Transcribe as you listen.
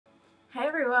Hey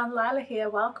everyone, Lila here.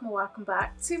 Welcome or welcome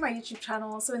back to my YouTube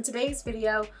channel. So in today's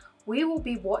video, we will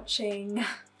be watching, I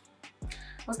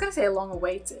was going to say long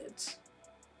awaited,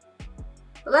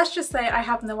 but let's just say I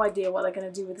have no idea what they're going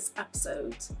to do with this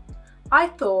episode. I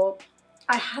thought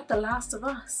I had The Last of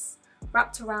Us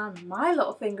wrapped around my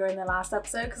little finger in the last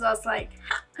episode because I was like,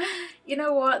 you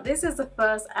know what, this is the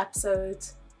first episode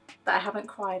that I haven't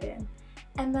cried in.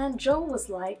 And then Joel was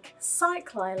like,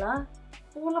 psych Lila,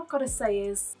 all I've got to say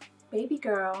is, baby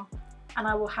girl, and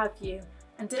I will have you.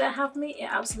 And did it have me? It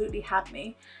absolutely had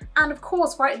me. And of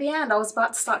course, right at the end, I was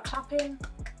about to start clapping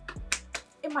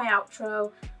in my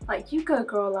outro, like, you go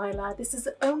girl, Lila. This is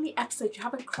the only episode you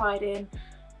haven't cried in.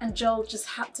 And Joel just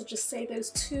had to just say those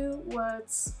two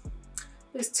words,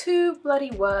 those two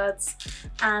bloody words,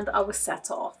 and I was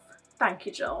set off. Thank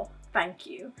you, Joel. Thank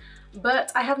you.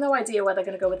 But I have no idea where they're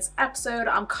going to go with this episode.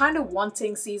 I'm kind of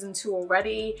wanting season 2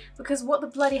 already, because what the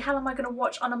bloody hell am I going to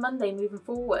watch on a Monday moving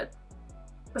forward?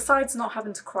 Besides not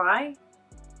having to cry,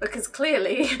 because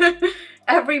clearly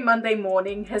every Monday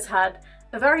morning has had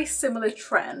a very similar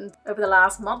trend over the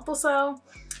last month or so.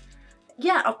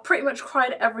 Yeah, I've pretty much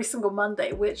cried every single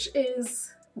Monday, which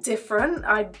is different.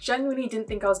 I genuinely didn't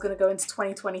think I was going to go into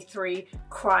 2023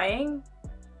 crying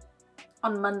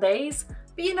on Mondays.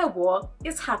 But you know what,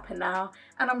 it's happened now,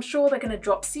 and I'm sure they're going to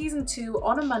drop season 2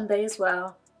 on a Monday as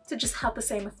well to just have the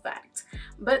same effect.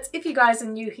 But if you guys are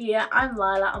new here, I'm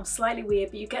Lila. I'm slightly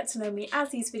weird, but you get to know me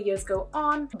as these videos go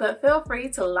on. But feel free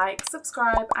to like,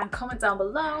 subscribe, and comment down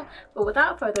below. But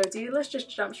without further ado, let's just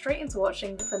jump straight into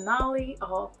watching the finale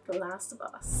of The Last of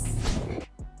Us.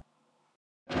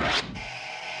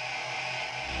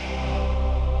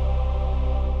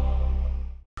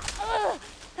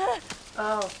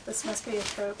 Oh, this must be a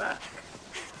throwback.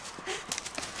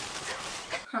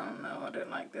 Oh no, I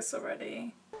don't like this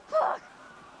already.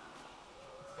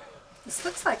 This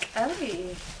looks like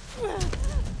Ellie.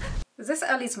 Is this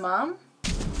Ellie's mom?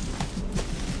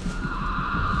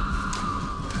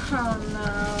 Oh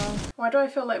no. Why do I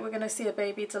feel like we're gonna see a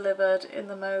baby delivered in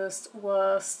the most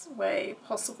worst way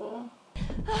possible?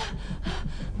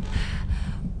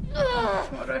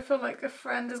 Why do I feel like a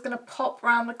friend is gonna pop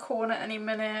round the corner any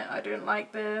minute? I don't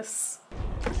like this.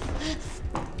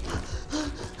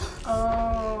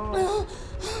 Oh.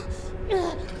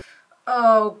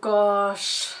 Oh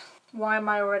gosh. Why am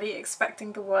I already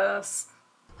expecting the worst?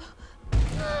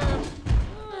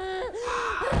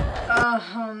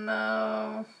 Oh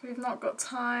no. We've not got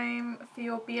time for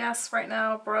your BS right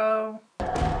now, bro.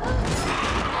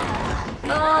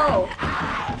 Oh!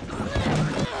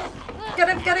 Get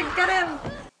him, get him, get him!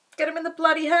 Get him in the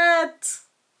bloody head!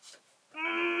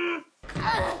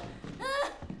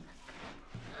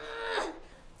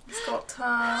 He's got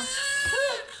her.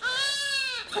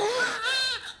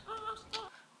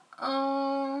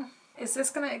 Oh, is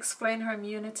this gonna explain her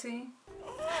immunity?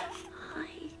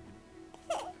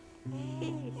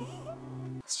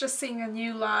 It's just seeing a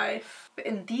new life. But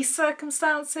in these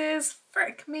circumstances,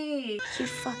 frick me. You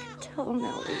fucking tell him,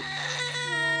 Ellie.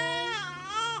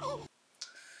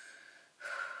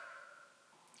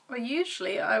 Well,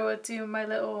 usually I would do my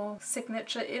little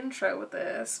signature intro with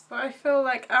this, but I feel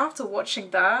like after watching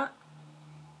that,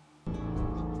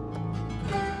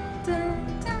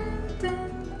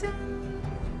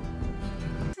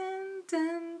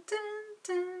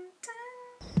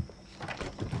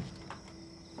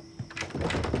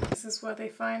 this is where they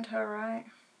find her, right?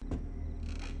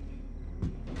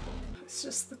 It's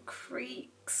just the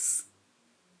creaks,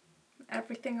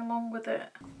 everything along with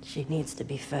it. She needs to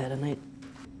be fed, and I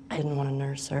didn't want to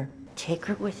nurse her. Take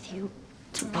her with you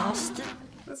to Boston.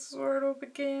 This is where it all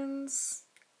begins.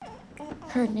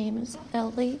 Her name is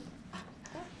Ellie.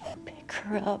 Pick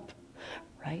her up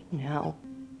right now,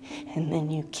 and then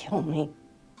you kill me.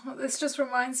 This just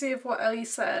reminds me of what Ellie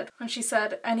said when she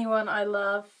said, anyone I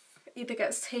love either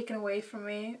gets taken away from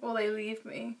me or they leave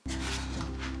me.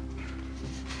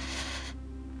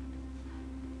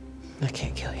 I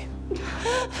can't kill you.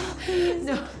 Please,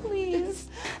 no, please.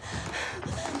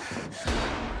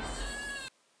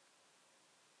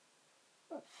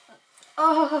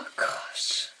 Oh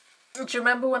gosh. Do you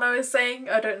remember when I was saying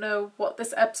I don't know what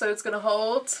this episode's gonna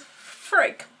hold?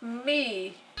 Frick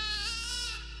me.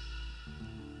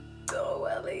 Oh,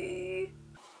 Ellie.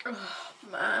 Oh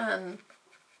man.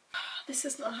 This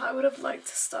is not how I would have liked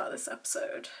to start this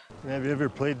episode. Have you ever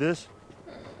played this?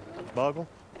 Boggle?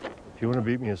 If you want to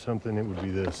beat me at something, it would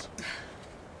be this.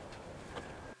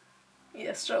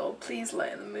 Yes, Joel, please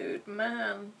lighten the mood,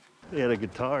 man. They had a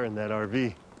guitar in that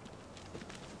RV.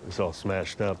 It's all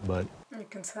smashed up, but... You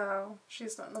can tell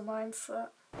she's not in the mindset.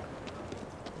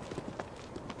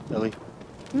 Ellie?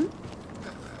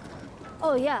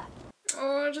 Oh, yeah.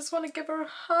 Oh, I just want to give her a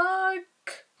hug.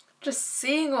 Just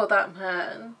seeing all that,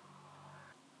 man.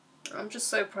 I'm just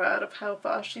so proud of how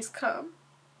far she's come.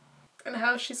 And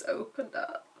how she's opened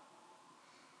up.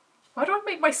 Why do I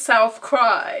make myself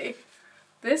cry?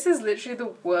 This is literally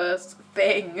the worst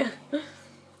thing.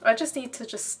 I just need to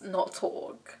just not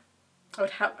talk. I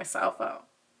would help myself out.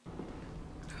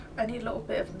 I need a little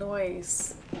bit of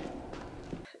noise.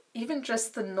 Even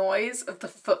just the noise of the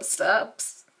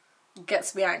footsteps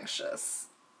gets me anxious.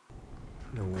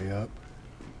 No way up.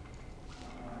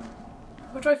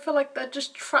 Or do I feel like they're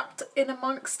just trapped in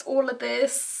amongst all of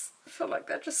this? I feel like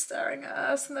they're just staring at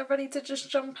us and they're ready to just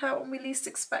jump out when we least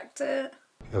expect it.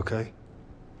 You okay?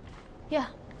 Yeah,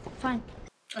 fine.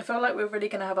 I feel like we're really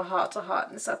gonna have a heart-to-heart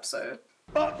in this episode.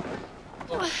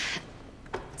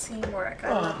 Teamwork,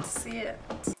 I love to see it.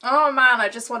 Oh man, I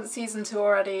just want season 2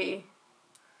 already.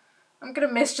 I'm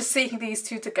gonna miss just seeing these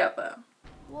two together.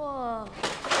 Whoa.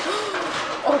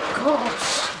 Oh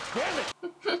gosh. Damn it!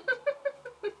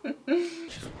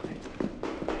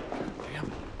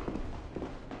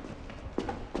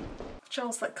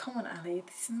 Joel's like, come on Ellie,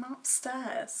 this is not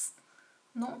upstairs.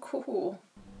 Not cool.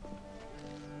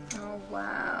 Oh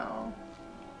wow.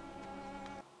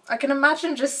 I can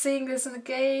imagine just seeing this in the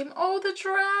game. Oh, the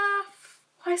giraffe!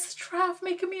 Why is the giraffe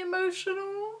making me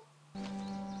emotional?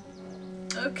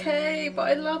 Okay, but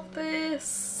I love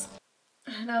this.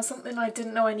 Now, something I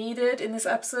didn't know I needed in this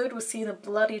episode was seeing a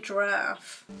bloody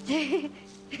giraffe. Hey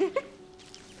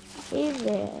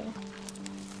there.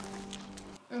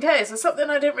 Okay, so something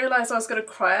I didn't realise I was going to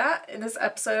cry at in this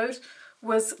episode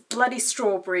was bloody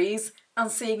strawberries and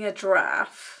seeing a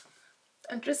giraffe.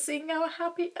 And just seeing how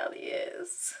happy Ellie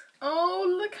is. Oh,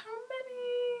 look how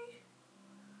many.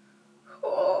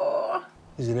 Oh.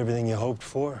 Is it everything you hoped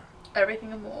for?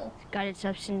 Everything and more. Got its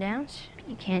ups and downs.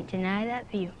 You can't deny that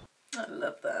view. I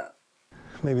love that.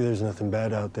 Maybe there's nothing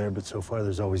bad out there, but so far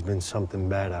there's always been something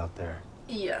bad out there.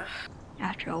 Yeah.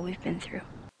 After all we've been through.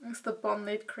 It's the bond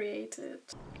they've created.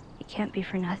 It can't be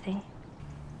for nothing.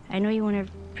 I know you want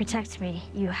to protect me.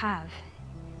 You have.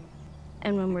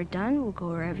 And when we're done, we'll go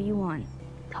wherever you want.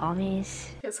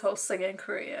 Tommy's. His whole singing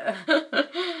career.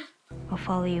 I'll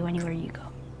follow you anywhere you go.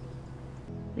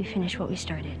 We finish what we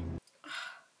started.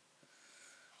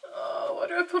 Oh, why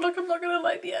do I feel like I'm not gonna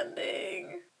like the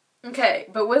ending? Okay,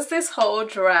 but was this whole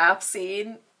giraffe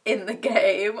scene in the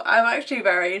game? I'm actually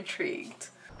very intrigued.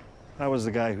 I was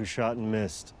the guy who shot and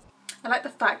missed. I like the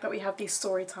fact that we have these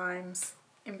story times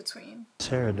in between.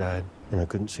 Sarah died, and I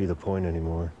couldn't see the point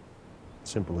anymore.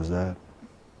 Simple as that.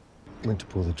 Went to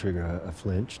pull the trigger, I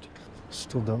flinched.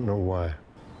 Still don't know why.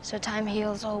 So time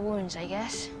heals all wounds, I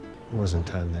guess. It wasn't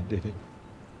time that did it.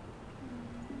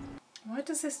 Why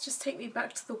does this just take me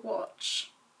back to the watch?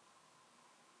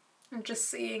 And just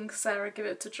seeing Sarah give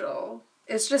it to Joel.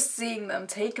 It's just seeing them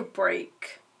take a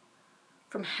break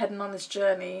from heading on this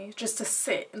journey just to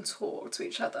sit and talk to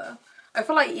each other. I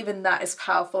feel like even that is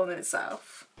powerful in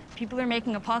itself. People are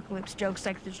making apocalypse jokes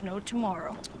like there's no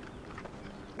tomorrow.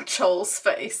 Joel's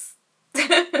face.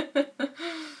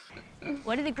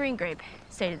 What did the green grape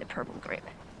say to the purple grape?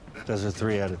 Does a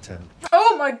 3 out of 10.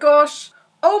 Oh my gosh!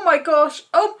 Oh my gosh!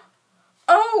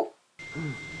 Oh!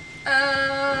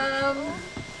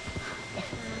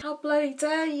 How bloody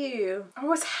dare you? I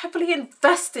was heavily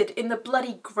invested in the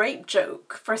bloody grape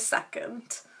joke for a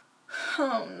second.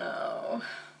 Oh no.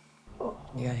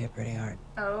 You got hit pretty hard.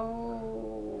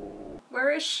 Oh.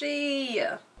 Where is she?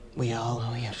 We all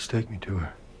owe you. Just take me to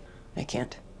her. I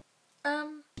can't.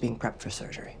 Being prepped for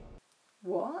surgery.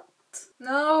 What?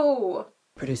 No.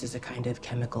 Produces a kind of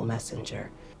chemical messenger.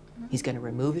 He's gonna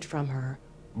remove it from her,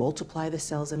 multiply the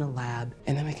cells in a lab,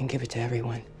 and then we can give it to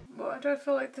everyone. Why do I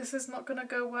feel like this is not gonna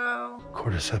go well?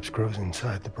 Cordyceps grows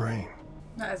inside the brain.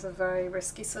 That is a very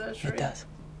risky surgery. It does.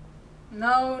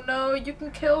 No, no, you can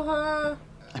kill her.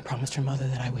 I promised her mother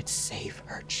that I would save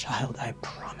her child. I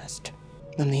promised.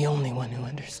 I'm the only one who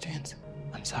understands.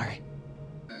 I'm sorry.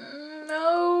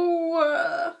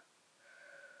 No.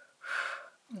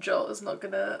 Joel is not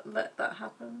gonna let that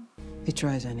happen. If he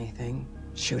tries anything,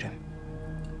 shoot him.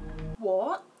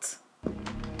 What?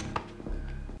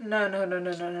 No, no, no,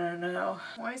 no, no, no, no.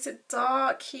 Why is it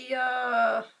dark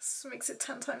here? This makes it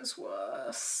 10 times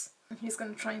worse. He's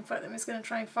gonna try and fight them. He's gonna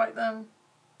try and fight them.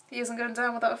 He isn't going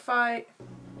down without a fight.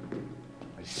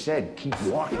 I said keep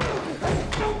walking.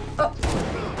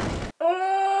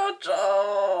 Oh,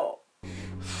 Joel!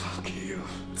 Fuck you.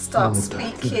 Stop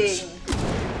speaking.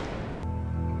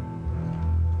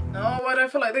 No, why do I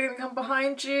feel like they're gonna come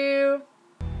behind you?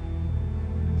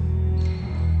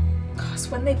 God,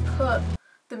 it's when they put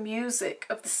the music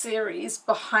of the series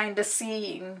behind a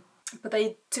scene. but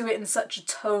they do it in such a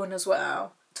tone as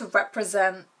well to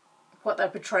represent what they're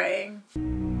portraying.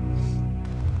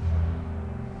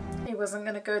 He wasn't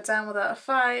gonna go down without a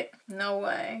fight. No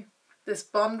way. This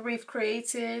bond we've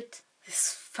created,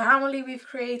 this family we've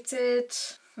created,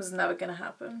 was never gonna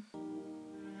happen.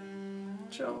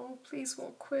 Joel, please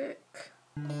walk quick.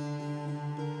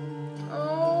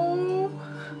 Oh.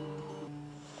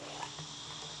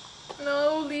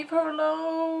 No, leave her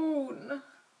alone.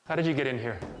 How did you get in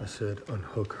here? I said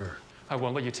unhook her. I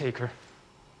won't let you take her.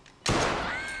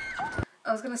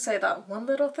 I was gonna say that one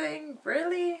little thing,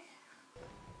 really?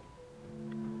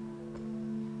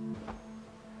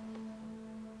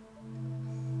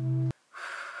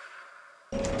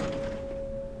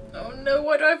 Oh no,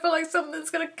 why do I feel like something's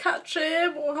gonna catch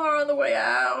him or her on the way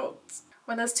out?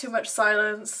 When there's too much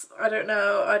silence, I don't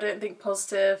know, I don't think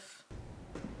positive.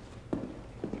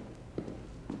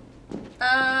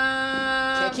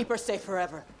 Can't keep her safe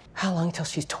forever. How long till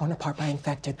she's torn apart by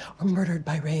infected or murdered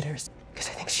by raiders? Because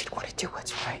I think she'd want to do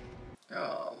what's right.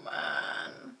 Oh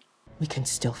man. We can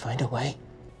still find a way.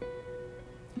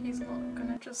 He's not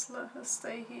gonna just let her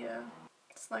stay here.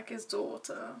 It's like his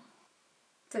daughter.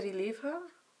 Did he leave her?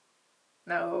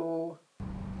 No.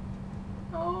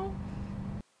 Oh.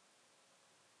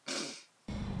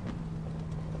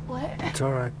 What? It's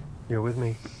all right. You're with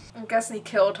me. I'm guessing he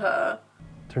killed her.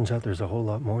 Turns out there's a whole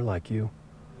lot more like you.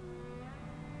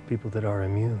 People that are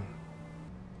immune.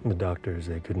 The doctors,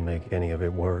 they couldn't make any of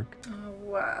it work. Oh,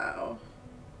 wow.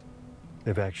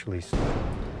 They've actually...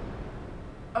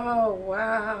 Oh,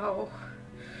 wow.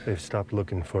 They've stopped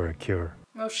looking for a cure.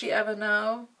 Will she ever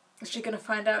know? Is she gonna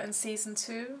find out in season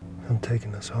 2? I'm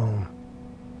taking us home.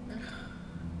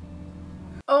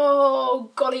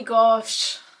 Oh, golly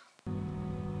gosh.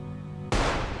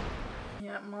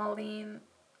 Yeah, Marlene,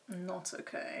 not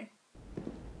okay.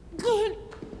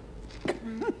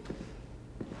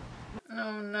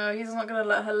 Oh no, he's not gonna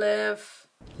let her live.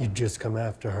 You'd just come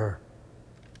after her.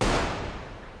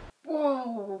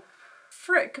 Whoa.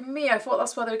 Frick me, I thought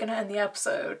that's where they were gonna end the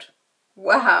episode.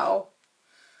 Wow.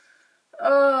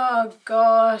 Oh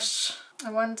gosh.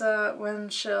 I wonder when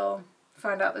she'll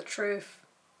find out the truth,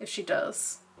 if she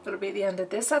does. Will it be at the end of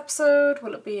this episode?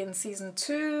 Will it be in season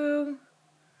 2?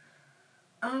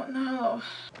 I don't know.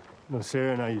 No,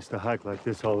 Sarah and I used to hike like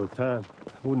this all the time.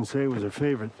 I wouldn't say it was her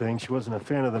favorite thing. She wasn't a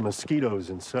fan of the mosquitoes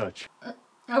and such.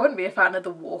 I wouldn't be a fan of the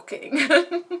walking,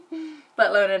 let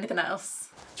alone anything else.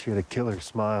 She had a killer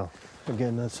smile.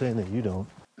 Again, not saying that you don't.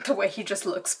 The way he just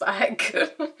looks back.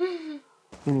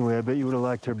 Anyway, I bet you would have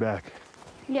liked her back.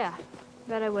 Yeah,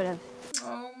 bet I would have.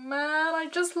 Oh man, I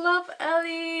just love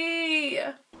Ellie.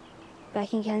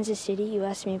 Back in Kansas City, you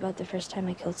asked me about the first time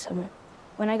I killed someone.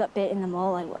 When I got bit in the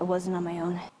mall, I wasn't on my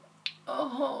own.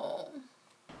 Oh.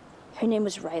 Her name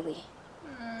was Riley.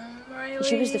 Riley.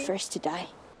 She was the first to die.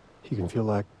 You can feel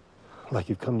like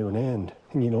you've come to an end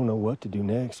and you don't know what to do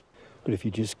next. But if you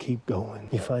just keep going,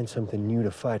 you find something new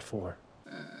to fight for.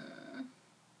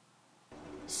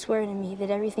 Swear to me that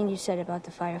everything you said about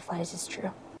the Fireflies is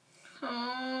true.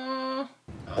 Oh.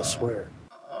 I swear.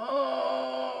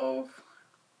 Oh.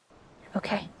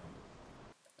 Okay.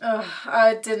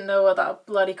 I didn't know where that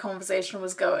bloody conversation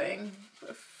was going.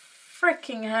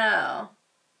 Freaking hell.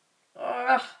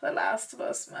 Oh, The Last of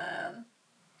Us, man.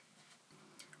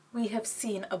 We have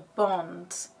seen a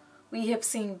bond. We have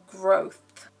seen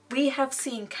growth. We have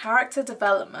seen character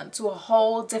development to a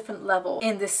whole different level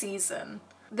in this season.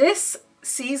 This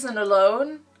season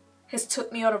alone has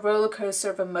took me on a roller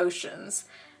coaster of emotions,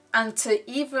 and to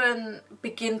even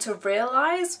begin to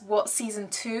realize what season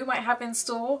 2 might have in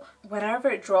store whenever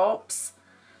it drops,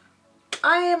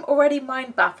 I am already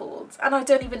mind baffled and I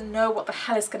don't even know what the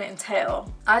hell it's going to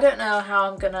entail. I don't know how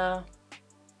I'm gonna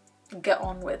get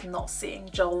on with not seeing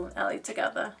Joel and Ellie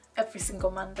together every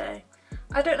single Monday.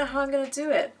 I don't know how I'm gonna do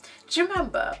it. Do you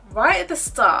remember right at the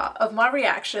start of my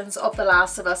reactions of The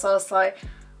Last of Us, I was like,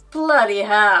 bloody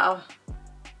hell,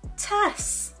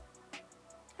 Tess,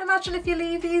 imagine if you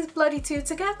leave these bloody two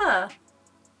together.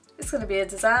 It's gonna be a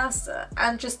disaster.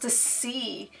 And just to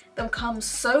see them come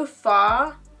so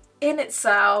far in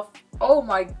itself, oh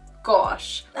my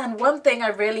gosh. And one thing I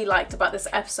really liked about this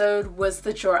episode was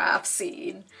the giraffe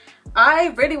scene. I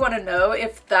really want to know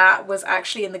if that was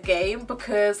actually in the game,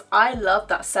 because I love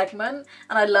that segment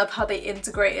and I love how they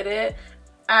integrated it.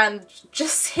 And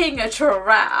just seeing a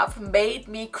giraffe made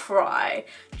me cry.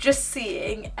 Just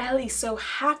seeing Ellie so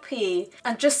happy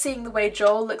and just seeing the way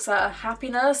Joel looks at her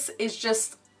happiness is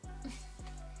just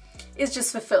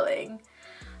fulfilling.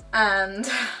 And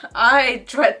I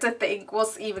dread to think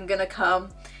what's even gonna come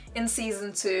in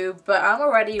season 2, but I'm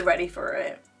already ready for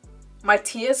it. My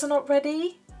tears are not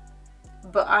ready,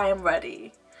 but I am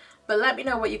ready. But let me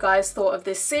know what you guys thought of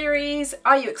this series.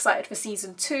 Are you excited for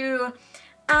season 2?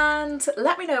 And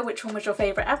let me know which one was your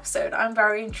favourite episode. I'm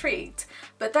very intrigued.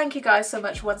 But thank you guys so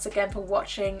much once again for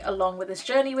watching along with this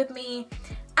journey with me.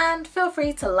 And feel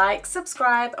free to like,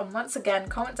 subscribe, and once again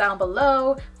comment down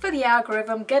below for the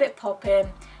algorithm, get it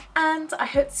popping. And I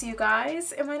hope to see you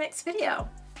guys in my next video.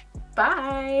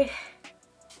 Bye!